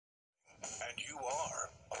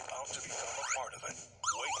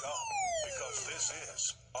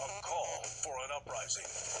is a call for an uprising.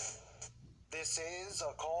 This is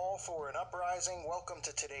a call for an uprising. Welcome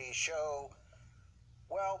to today's show.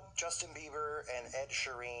 Well, Justin Bieber and Ed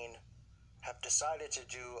Sheeran have decided to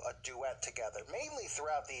do a duet together. Mainly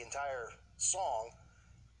throughout the entire song,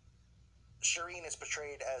 Sheeran is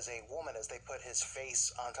portrayed as a woman as they put his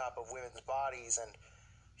face on top of women's bodies, and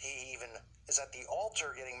he even is at the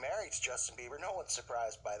altar getting married to Justin Bieber. No one's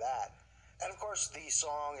surprised by that. And of course, the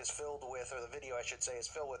song is filled with, or the video I should say, is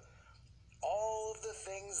filled with all of the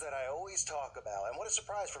things that I always talk about. And what a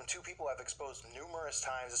surprise from two people I've exposed numerous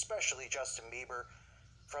times, especially Justin Bieber,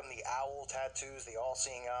 from the owl tattoos, the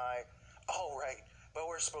all-seeing eye. Oh, right, but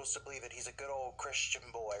we're supposed to believe that he's a good old Christian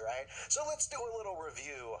boy, right? So let's do a little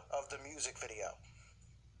review of the music video,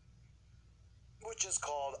 which is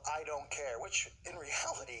called I Don't Care, which in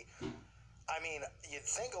reality, I mean, you'd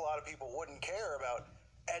think a lot of people wouldn't care about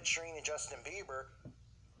Ed Sheeran and Justin Bieber,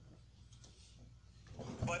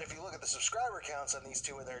 but if you look at the subscriber counts on these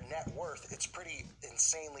two and their net worth, it's pretty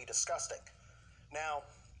insanely disgusting. Now,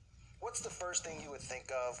 what's the first thing you would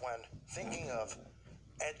think of when thinking of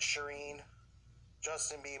Ed Sheeran,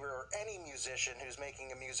 Justin Bieber, or any musician who's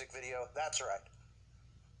making a music video? That's right.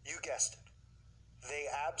 You guessed it. They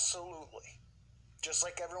absolutely, just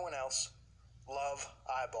like everyone else, love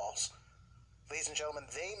eyeballs. Ladies and gentlemen,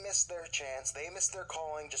 they missed their chance. They missed their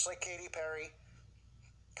calling, just like Katy Perry,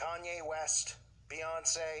 Kanye West,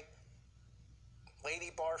 Beyonce,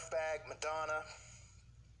 Lady Barfbag, Madonna.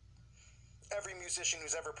 Every musician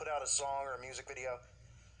who's ever put out a song or a music video,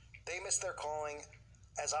 they missed their calling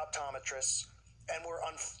as optometrists and were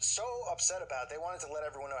so upset about it. They wanted to let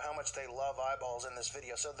everyone know how much they love eyeballs in this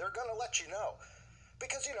video. So they're going to let you know.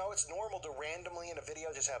 Because, you know, it's normal to randomly in a video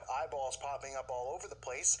just have eyeballs popping up all over the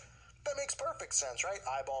place. That makes perfect sense, right?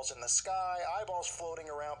 Eyeballs in the sky, eyeballs floating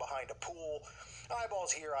around behind a pool,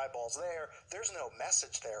 eyeballs here, eyeballs there. There's no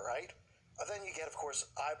message there, right? Then you get, of course,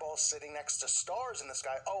 eyeballs sitting next to stars in the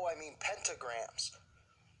sky. Oh, I mean pentagrams,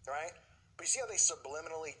 right? But you see how they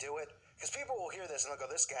subliminally do it? Because people will hear this and they'll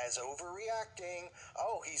go, this guy's overreacting.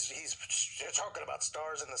 Oh, he's talking about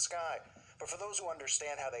stars in the sky. But for those who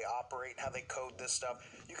understand how they operate and how they code this stuff,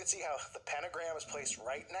 you can see how the pentagram is placed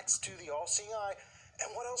right next to the all-seeing eye.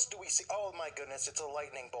 And what else do we see? Oh, my goodness, it's a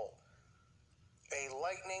lightning bolt. A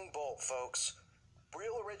lightning bolt, folks.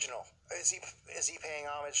 Real original. Is he paying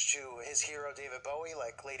homage to his hero David Bowie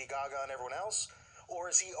like Lady Gaga and everyone else? Or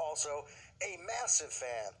is he also a massive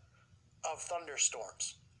fan of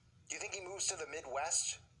thunderstorms? Do you think he moves to the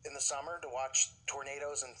Midwest in the summer to watch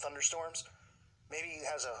tornadoes and thunderstorms? Maybe he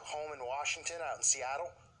has a home in Washington, out in Seattle.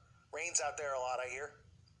 Rains out there a lot, I hear.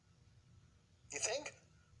 You think?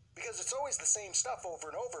 Because it's always the same stuff over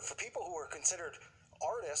and over. For people who are considered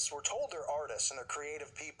artists, we're told they're artists and they're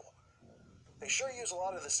creative people. They sure use a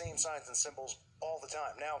lot of the same signs and symbols all the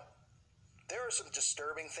time. Now, there are some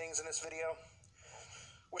disturbing things in this video,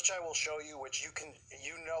 which I will show you, which you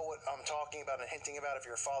know what I'm talking about and hinting about if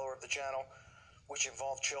you're a follower of the channel, which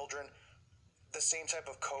involve children. The same type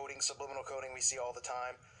of coding, subliminal coding we see all the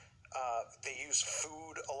time. They use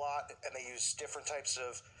food a lot, and they use different types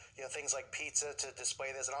of things like pizza to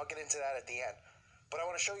display this, and I'll get into that at the end. But I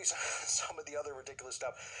want to show you some of the other ridiculous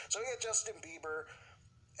stuff. So we got Justin Bieber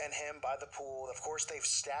and him by the pool. Of course, they've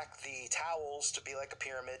stacked the towels to be like a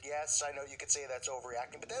pyramid. Yes, I know you could say that's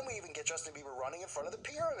overreacting, but then we even get Justin Bieber running in front of the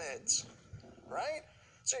pyramids, right?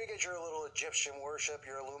 So you get your little Egyptian worship,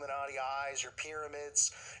 your Illuminati eyes, your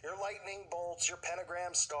pyramids, your lightning bolts, your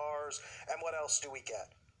pentagram stars, and what else do we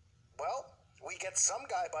get? Well, we get some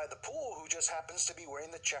guy by the pool who just happens to be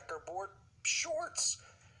wearing the checkerboard shorts,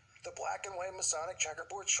 the black and white Masonic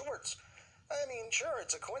checkerboard shorts. I mean, sure,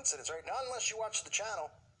 it's a coincidence, right? Not unless you watch the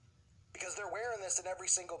channel, because they're wearing this in every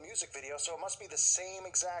single music video, so it must be the same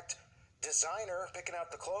exact designer picking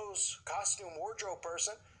out the clothes, costume, wardrobe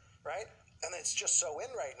person, right? And it's just so in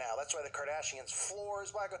right now. That's why the Kardashians' floor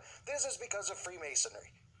is black. This is because of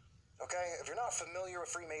Freemasonry. Okay? If you're not familiar with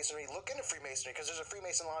Freemasonry, look into Freemasonry, because there's a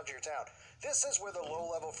Freemason lodge in your town. This is where the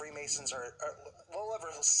low-level Freemasons low-level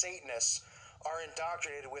Satanists are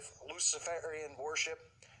indoctrinated with Luciferian worship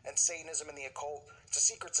and Satanism and the occult. It's a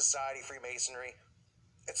secret society, Freemasonry.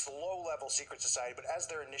 It's the low-level secret society, but as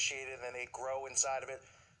they're initiated and they grow inside of it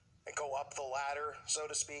and go up the ladder, so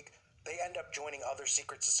to speak, they end up joining other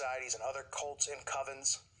secret societies and other cults and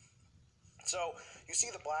covens. So you see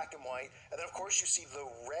the black and white, and then of course you see the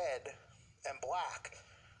red and black,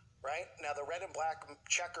 right? Now the red and black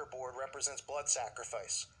checkerboard represents blood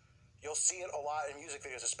sacrifice. You'll see it a lot in music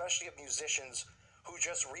videos, especially of musicians who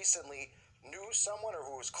just recently knew someone or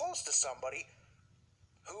who was close to somebody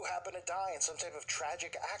who happened to die in some type of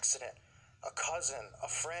tragic accident. A cousin, a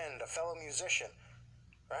friend, a fellow musician.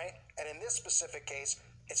 right? And in this specific case,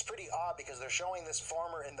 it's pretty odd because they're showing this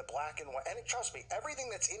farmer in the black and white. And trust me, everything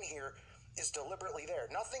that's in here is deliberately there.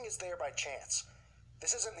 Nothing is there by chance.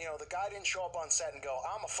 This isn't, the guy didn't show up on set and go,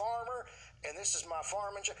 I'm a farmer, and this is my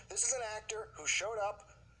farming. This is an actor who showed up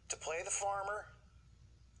to play the farmer.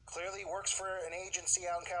 Clearly works for an agency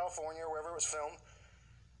out in California or wherever it was filmed.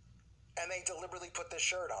 And they deliberately put this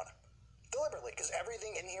shirt on him. Deliberately, because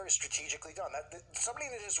everything in here is strategically done. Somebody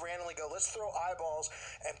didn't just randomly go, let's throw eyeballs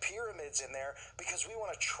and pyramids in there because we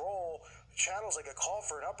want to troll channels like A Call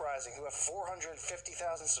for an Uprising who have 450,000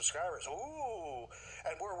 subscribers. Ooh,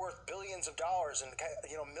 and we're worth billions of dollars and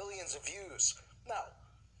millions of views. No.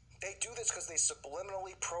 They do this because they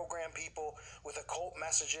subliminally program people with occult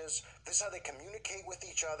messages. This is how they communicate with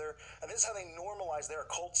each other, and this is how they normalize their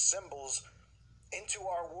occult symbols into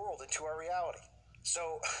our world, into our reality.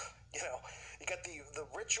 So, you got the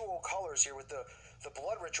ritual colors here with the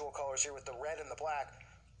blood ritual colors here with the red and the black,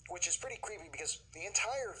 which is pretty creepy because the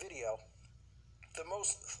entire video, the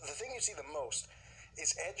thing you see the most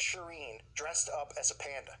is Ed Sheeran dressed up as a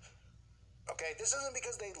panda. Okay, this isn't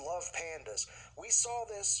because they love pandas. We saw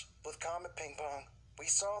this with Comet Ping Pong. We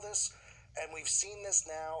saw this, and we've seen this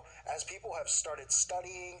now as people have started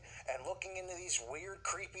studying and looking into these weird,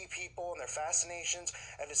 creepy people and their fascinations.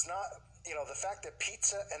 And it's not, the fact that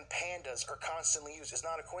pizza and pandas are constantly used is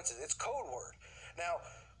not a coincidence. It's code word. Now,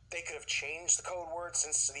 they could have changed the code word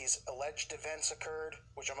since these alleged events occurred,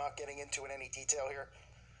 which I'm not getting into in any detail here.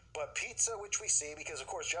 But pizza, which we see, because of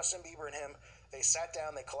course Justin Bieber and him, they sat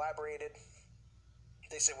down, they collaborated.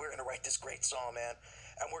 They said, we're going to write this great song, man,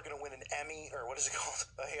 and we're going to win an Emmy, or what is it called?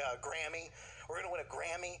 A Grammy. We're going to win a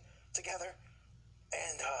Grammy together.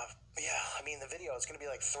 And, the video is going to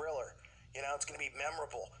be like Thriller. It's going to be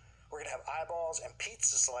memorable. We're going to have eyeballs and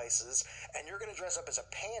pizza slices, and you're going to dress up as a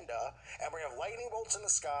panda, and we're going to have lightning bolts in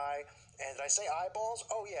the sky. And did I say eyeballs?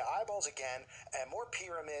 Oh, yeah, eyeballs again, and more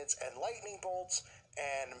pyramids, and lightning bolts,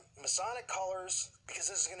 and Masonic colors,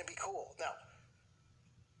 because this is going to be cool. Now,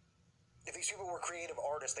 if these people were creative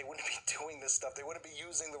artists, they wouldn't be doing this stuff. They wouldn't be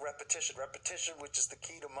using the repetition. Repetition, which is the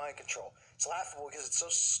key to mind control. It's laughable because it's so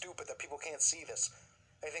stupid that people can't see this.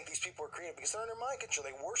 They think these people are creative because they're under mind control.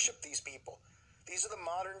 They worship these people. These are the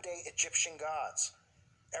modern-day Egyptian gods.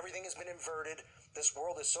 Everything has been inverted. This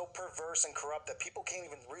world is so perverse and corrupt that people can't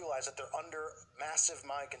even realize that they're under massive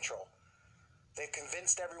mind control. They've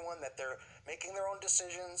convinced everyone that they're making their own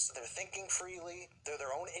decisions, they're thinking freely, they're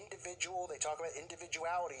their own individual. They talk about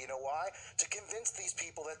individuality. You know why? To convince these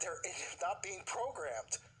people that they're not being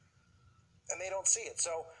programmed. And they don't see it.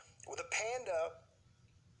 So, with a panda,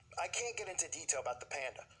 I can't get into detail about the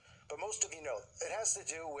panda, but most of you know, it has to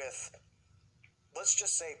do with, let's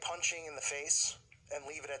just say, punching in the face, and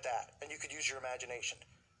leave it at that. And you could use your imagination.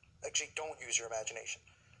 Actually, don't use your imagination.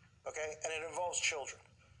 Okay? And it involves children.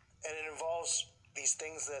 And it involves these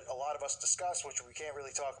things that a lot of us discuss, which we can't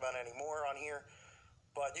really talk about anymore on here.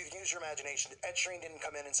 But you can use your imagination. Ed Sheeran didn't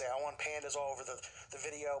come in and say, I want pandas all over the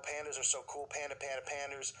video. Pandas are so cool.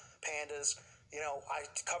 Pandas. I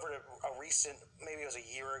covered a recent, maybe it was a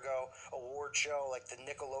year ago, award show, like the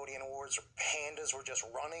Nickelodeon Awards, where pandas were just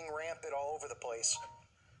running rampant all over the place.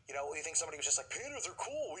 You think somebody was just like, pandas are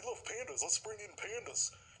cool. We love pandas. Let's bring in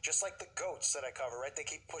pandas. Just like the goats that I cover, right? They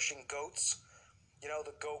keep pushing goats.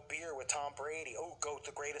 The goat beer with Tom Brady. Oh, goat,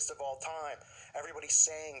 the greatest of all time. Everybody's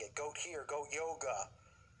saying it. Goat here, goat yoga.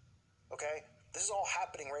 Okay? This is all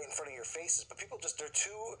happening right in front of your faces, but people they're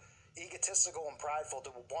too egotistical and prideful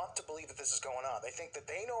to want to believe that this is going on. They think that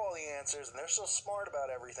they know all the answers, and they're so smart about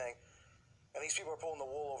everything, and these people are pulling the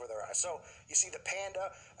wool over their eyes. So, you see the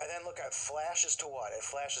panda, and then look, it flashes to what? It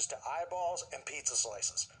flashes to eyeballs and pizza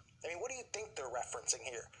slices. I mean, what do you think they're referencing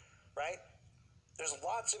here, right? There's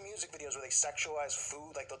lots of music videos where they sexualize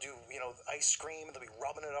food, like they'll do, ice cream, and they'll be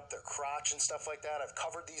rubbing it up their crotch and stuff like that. I've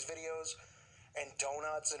covered these videos, and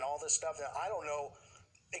donuts and all this stuff. Now, I don't know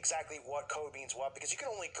exactly what code means what, because you can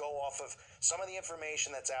only go off of some of the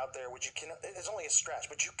information that's out there, which it's only a stretch,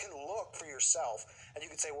 but you can look for yourself, and you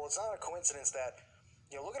can say, well, it's not a coincidence that,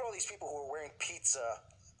 look at all these people who are wearing pizza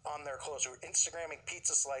on their clothes, who are Instagramming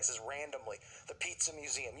pizza slices randomly, the Pizza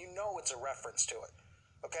Museum. It's a reference to it.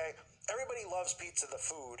 Okay? Everybody loves pizza, the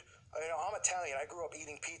food. I'm Italian. I grew up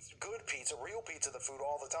eating pizza, good pizza, real pizza, the food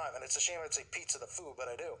all the time. And it's a shame I'd say pizza, the food, but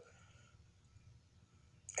I do.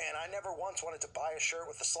 And I never once wanted to buy a shirt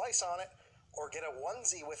with a slice on it, or get a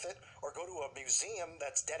onesie with it, or go to a museum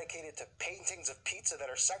that's dedicated to paintings of pizza that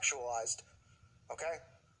are sexualized. Okay?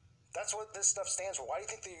 That's what this stuff stands for. Why do you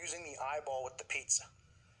think they're using the eyeball with the pizza?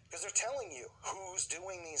 Because they're telling you who's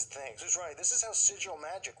doing these things. Who's right. This is how sigil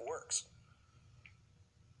magic works.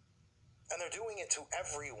 And they're doing it to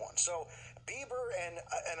everyone. So Bieber and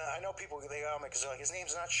I know people, they because they're like, his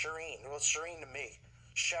name's not Shireen. Well, it's Shireen to me.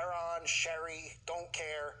 Sharon, Sherry, don't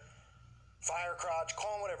care. Firecrotch,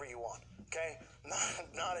 call him whatever you want. Okay?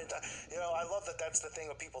 Not I love that that's the thing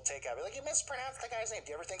that people take out. Like, you mispronounced the guy's name.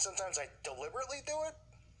 Do you ever think sometimes I deliberately do it?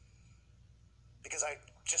 Because I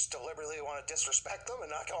just deliberately want to disrespect them and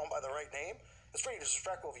not call them by the right name? It's pretty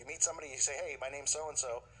disrespectful if you meet somebody, you say, hey, my name's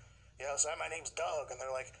so-and-so. So my name's Doug. And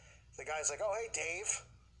they're like, the guy's like, oh, hey, Dave.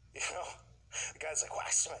 The guy's like, wow,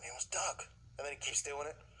 my name was Doug. And then he keeps doing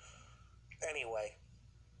it. Anyway,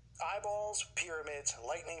 eyeballs, pyramids,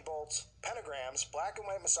 lightning bolts, pentagrams, black and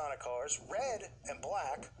white Masonic colors, red and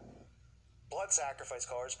black, blood sacrifice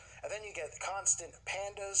colors, and then you get constant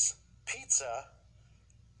pandas, pizza,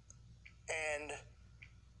 and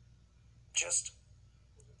just,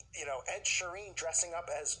 Ed Sheeran dressing up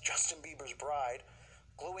as Justin Bieber's bride,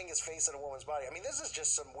 gluing his face in a woman's body. I mean, this is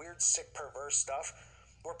just some weird, sick, perverse stuff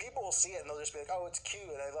where people will see it and they'll just be like, oh, it's cute,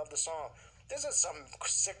 and I love the song. This is some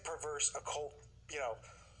sick, perverse, occult,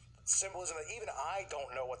 symbolism that even I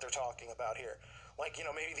don't know what they're talking about here. Like,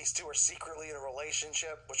 maybe these two are secretly in a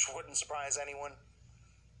relationship, which wouldn't surprise anyone.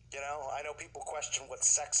 I know people question what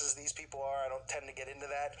sexes these people are. I don't tend to get into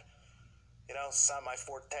that. It's not my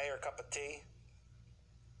forte or cup of tea.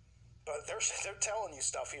 But they're telling you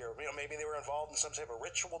stuff here. Maybe they were involved in some type of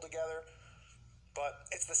ritual together. But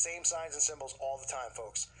it's the same signs and symbols all the time,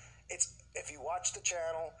 folks. If you watch the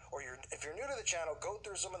channel, or if you're new to the channel, go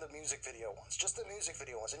through some of the music video ones, just the music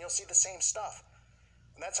video ones, and you'll see the same stuff.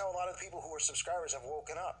 And that's how a lot of the people who are subscribers have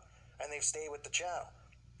woken up, and they've stayed with the channel.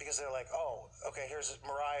 Because they're like, oh, okay, here's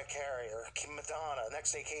Mariah Carey, or Madonna, the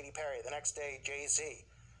next day Katy Perry, the next day Jay-Z.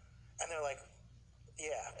 And they're like,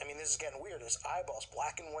 yeah, I mean, this is getting weird. There's eyeballs,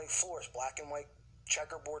 black and white floors, black and white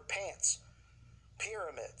checkerboard pants,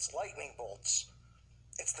 pyramids, lightning bolts.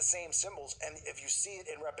 It's the same symbols, and if you see it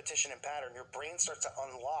in repetition and pattern, your brain starts to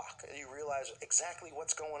unlock, and you realize exactly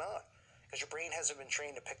what's going on, because your brain hasn't been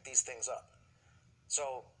trained to pick these things up.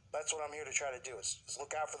 So that's what I'm here to try to do, is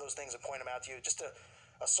look out for those things and point them out to you. Just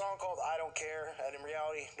a song called I Don't Care, and in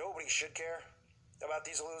reality, nobody should care about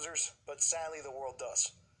these losers, but sadly the world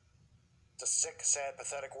does. It's a sick, sad,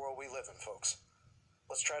 pathetic world we live in, folks.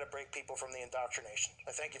 Let's try to break people from the indoctrination.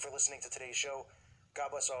 I thank you for listening to today's show.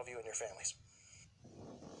 God bless all of you and your families.